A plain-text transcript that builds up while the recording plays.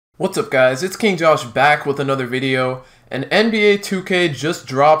What's up guys, it's King Josh back with another video, and NBA 2K just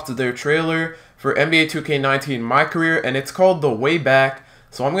dropped their trailer for NBA 2K19 MyCareer, and it's called The Way Back,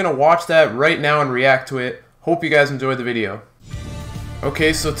 so I'm going to watch that right now and react to it. Hope you guys enjoy the video.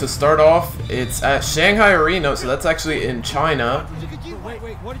 Okay, so to start off, it's at Shanghai Arena, so that's actually in China.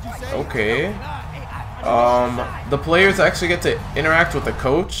 Okay. The players actually get to interact with the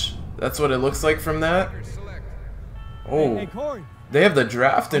coach. That's what it looks like from that. Oh. They have the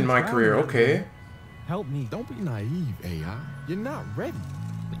draft in MyCareer, okay. Help me. Don't be naive, AI. You're not ready.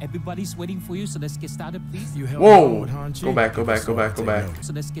 Everybody's waiting for you, so let's get started, please. Whoa! Go back.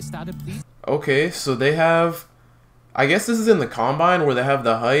 So let's get started, please. Okay, so they have... I guess this is in the combine where they have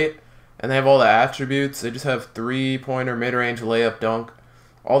the height, and they have all the attributes. They just have three-pointer, mid-range, layup, dunk,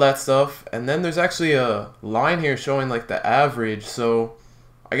 all that stuff. And then there's actually a line here showing like the average, so...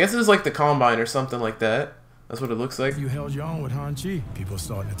 I guess it's like the combine or something like that. That's what it looks like. You held your own with Han-Chi. People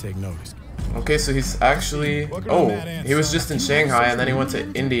starting to take notice. Okay, so he's actually... Oh, he was just in Shanghai and then he went to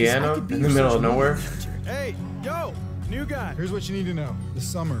Indiana in the middle of nowhere. Hey, yo, new guy. Here's what you need to know. The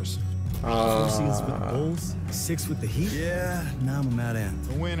Summers. 4 seasons with the Bulls, 6 with the Heat. Yeah, now I'm a Mad Ant.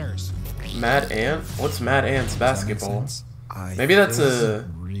 The winners. Mad Ant? What's Mad Ant's basketball? Maybe that's a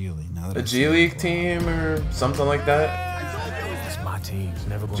G League team or something like that.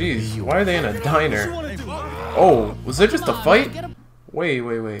 Jeez, why are they in a diner? Oh, was there just a fight? Wait.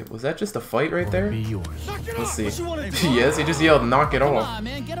 Was that just a fight right there? Let's see. Yes, he just yelled, knock it off.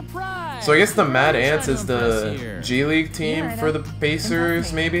 So I guess the Mad Ants is the G League team for the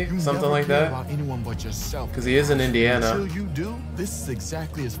Pacers, maybe? Something like that? Because he is in Indiana. This is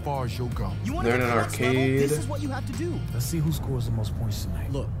exactly as far as you'll go. They're in an arcade. This is what you have to do. Let's see who scores the most points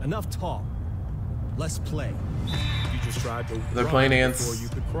tonight. Look, enough talk. Let's play. They're playing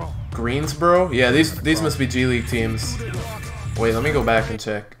against Greensboro? Yeah, these must be G League teams. Wait, let me go back and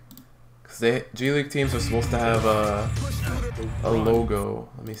check. Because G League teams are supposed to have a logo.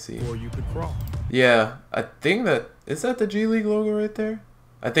 Let me see. Yeah, I think that... Is that the G League logo right there?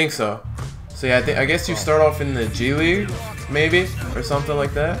 I think so. So yeah, I guess you start off in the G League, maybe? Or something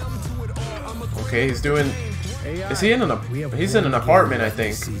like that. Okay, he's doing... Is he in an... He's in an apartment, I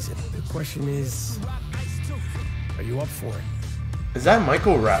think. The question is... Are you up for it? Is that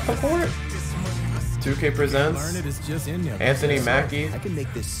Michael Rappaport? 2K presents Anthony Mackie,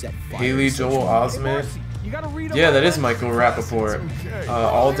 Haley Joel Osment. Yeah, that is Michael Rappaport.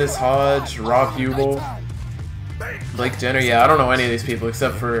 Aldous Hodge, Rob Hubel, Blake Jenner. Yeah, I don't know any of these people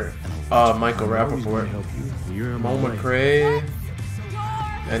except for Michael Rappaport. Mo McRae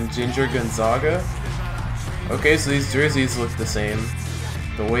and Ginger Gonzaga. Okay, so these jerseys look the same.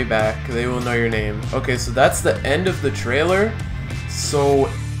 The way back, they will know your name. Okay, so that's the end of the trailer. So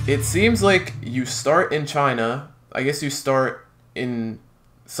it seems like you start in China. I guess you start in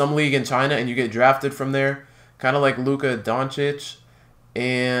some league in China and you get drafted from there, kind of like Luka Doncic.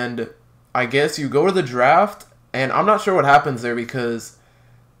 And I guess you go to the draft, and I'm not sure what happens there because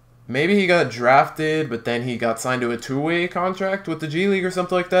maybe he got drafted, but then he got signed to a two-way contract with the G League or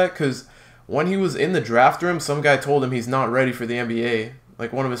something like that. Because when he was in the draft room, some guy told him he's not ready for the NBA.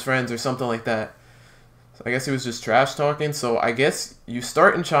 Like one of his friends or something like that. So I guess he was just trash talking. So I guess you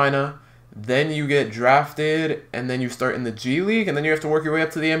start in China, then you get drafted, and then you start in the G League, and then you have to work your way up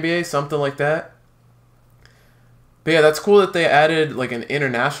to the NBA, something like that. But yeah, that's cool that they added like an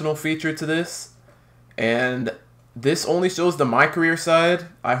international feature to this. And this only shows the MyCareer side.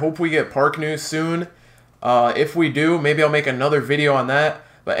 I hope we get Park news soon. If we do, maybe I'll make another video on that.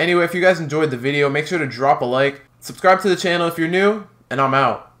 But anyway, if you guys enjoyed the video, make sure to drop a like. Subscribe to the channel if you're new. And I'm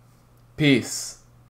out. Peace.